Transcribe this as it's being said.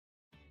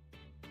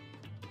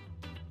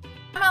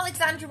I'm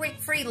Alexandra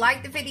Wickfree.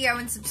 Like the video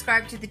and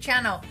subscribe to the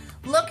channel.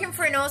 Looking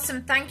for an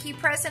awesome thank you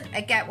present,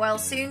 a get well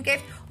soon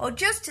gift, or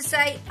just to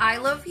say I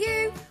love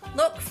you?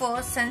 Look for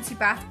Scentsy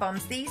Bath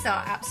Bombs. These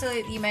are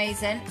absolutely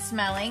amazing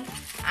smelling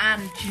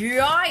and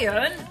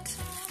giant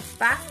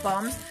bath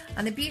bombs.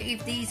 And the beauty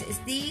of these is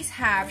these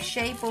have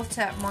shea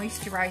butter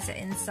moisturizer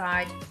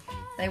inside.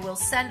 They will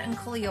scent and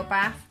colour your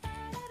bath,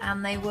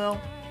 and they will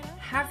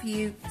have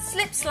you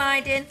slip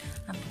sliding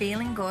and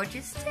feeling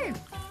gorgeous too.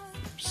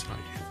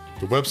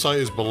 The website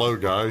is below,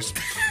 guys.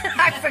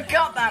 I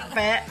forgot that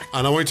bit.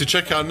 And I want you to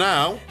check out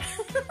now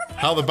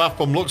how the bath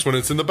bomb looks when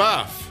it's in the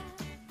bath.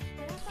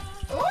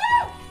 Ooh!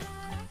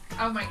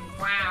 Oh my,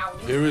 wow.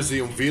 Here is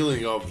the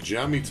unveiling of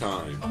Jammy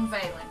Time.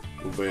 Unveiling.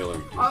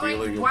 Unveiling. Oh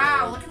Unveiling, my, wow,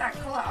 unveiling. look at that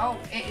colour. Oh,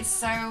 it is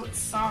so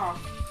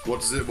soft. What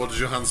does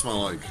your hand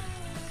smell like?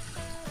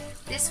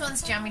 This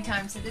one's Jammy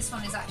Time, so this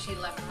one is actually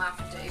lemon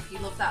lavender. If you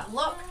love that,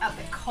 look at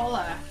the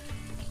colour.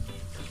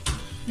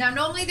 Now,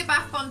 normally the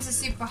bath bombs are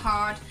super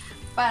hard,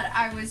 but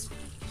I was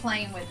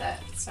playing with it,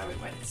 so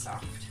it went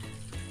soft.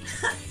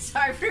 So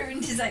I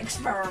ruined his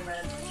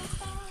experiment.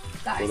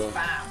 That is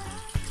bad.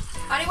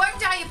 And it won't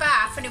dye your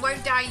bath, and it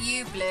won't dye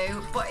you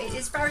blue, but it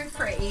is very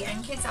pretty,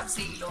 and kids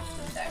absolutely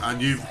love them, don't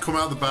And you come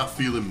out of the bath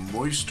feeling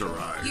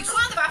moisturised. You come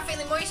out of the bath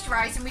feeling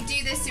moisturised, and we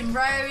do this in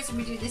Rose, and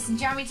we do this in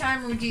Jammy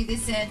Time, and we do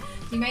this in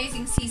the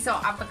amazing sea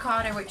salt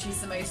avocado, which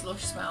is the most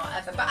lush smell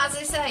ever. But as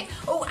I say,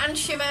 oh, and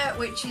shimmer,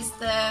 which is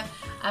the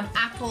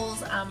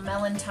apples and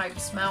melon type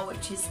smell,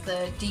 which is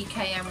the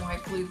DKM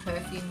white blue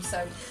perfume.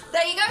 So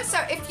there you go. So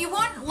if you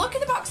want, look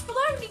at the box below,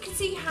 and you can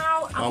see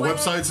how our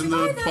website's in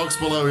the box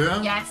below,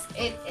 yeah? Yes,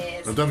 it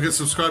is. And don't forget to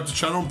subscribe to the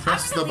channel and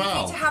press the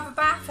bell. To have a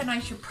bath, and I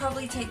should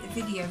probably take the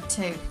video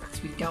too,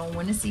 because we don't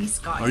want to see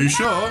Scott. Are you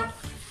sure?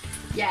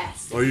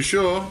 Yes. Are you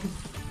sure?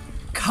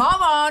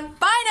 Come on.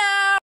 Bye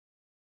now.